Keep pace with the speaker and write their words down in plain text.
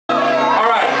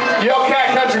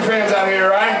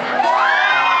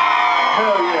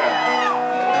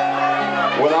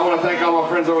all my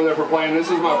friends over there for playing.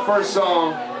 This is my first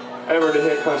song ever to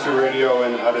hit country radio,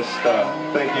 and I just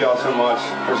thank you all so much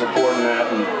for supporting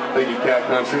that, and thank you, Cat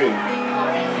Country.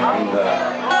 And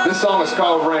this song is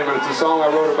called Raymond. It's a song I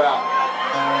wrote about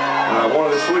one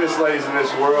of the sweetest ladies in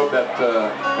this world that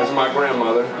is my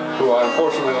grandmother, who I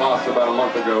unfortunately lost about a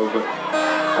month ago. But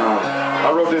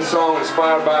I wrote this song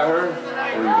inspired by her,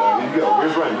 and here you go.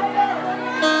 Here's Raymond.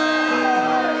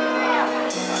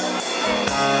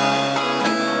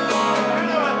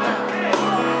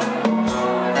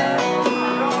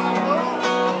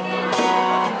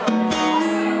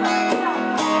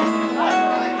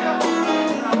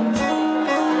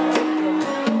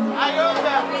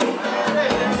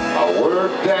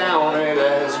 Down at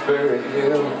Asbury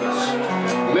Hills,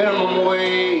 minimum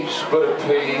wage, but it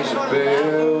pays the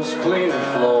bills, cleaning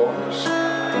floors,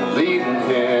 leading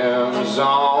hymns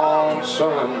on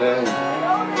Sunday.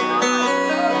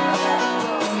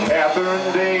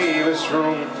 Catherine Davis,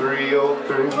 room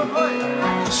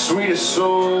 303, sweetest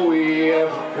soul we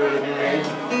ever could meet.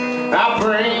 I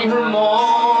bring her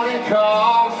morning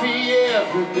coffee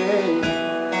every day.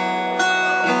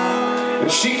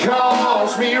 She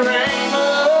calls me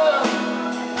Raymond.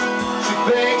 She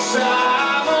thinks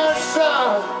I'm her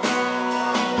son.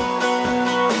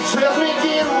 Tells me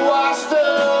get washed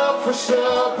up for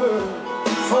supper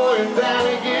before your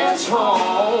daddy gets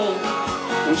home.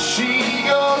 And she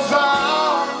goes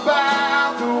on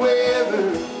about the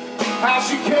weather, how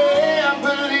she can't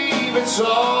believe it's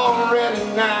already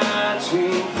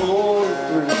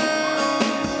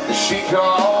 1943. She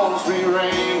calls me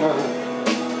Raymond.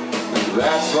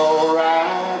 That's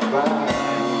alright by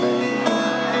me.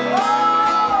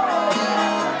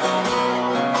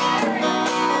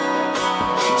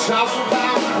 She talks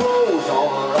about clothes on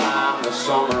the line, the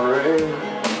summer rain,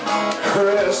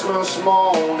 Christmas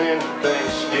morning,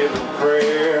 Thanksgiving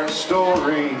prayer, and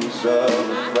stories of a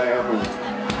family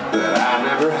that I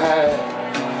never had.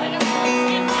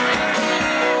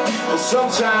 Well,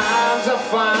 sometimes I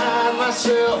find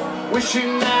myself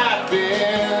wishing I'd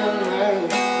been there.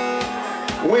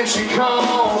 When she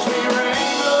calls me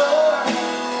Raymond,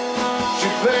 she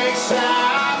thinks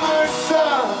I'm her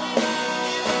son.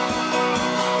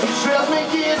 Tells me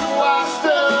get washed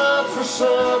up for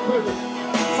supper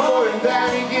before your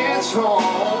daddy gets home.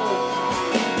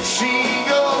 She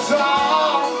goes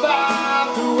on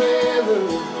about the weather,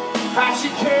 how she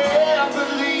can't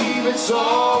believe it's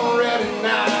already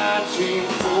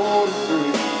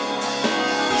 1943.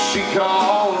 She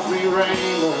calls me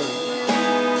Raymond.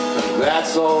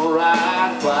 That's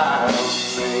alright by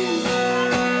me.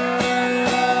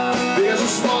 There's a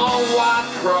small white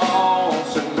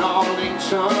cross in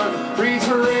Arlington, reads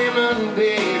Raymond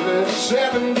Davis,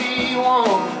 71.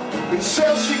 And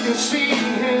says she can see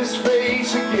his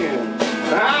face again.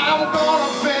 I'm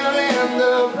gonna fill in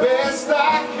the best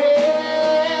I can.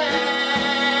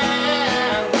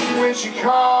 When she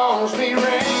calls me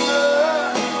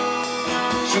Raymond,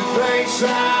 she thinks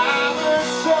I'm her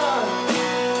son.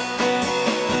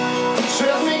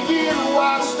 Tell me get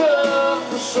washed up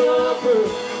for supper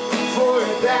before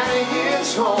your daddy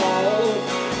gets home.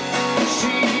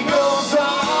 She goes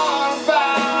on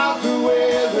about the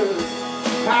weather,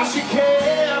 how she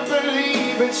can't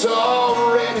believe it's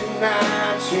already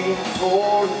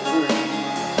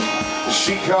 1943.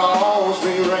 She calls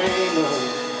me Raymond.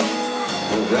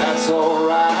 That's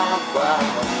alright by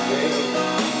me.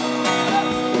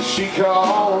 She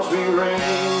calls me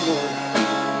Raymond.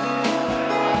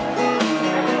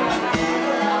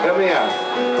 Help me out.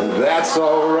 That's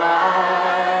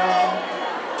alright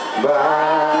by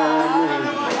me.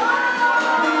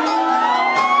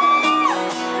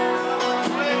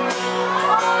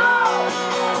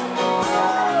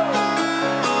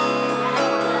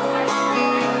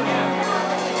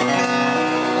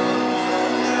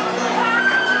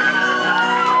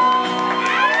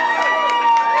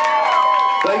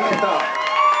 Thank you.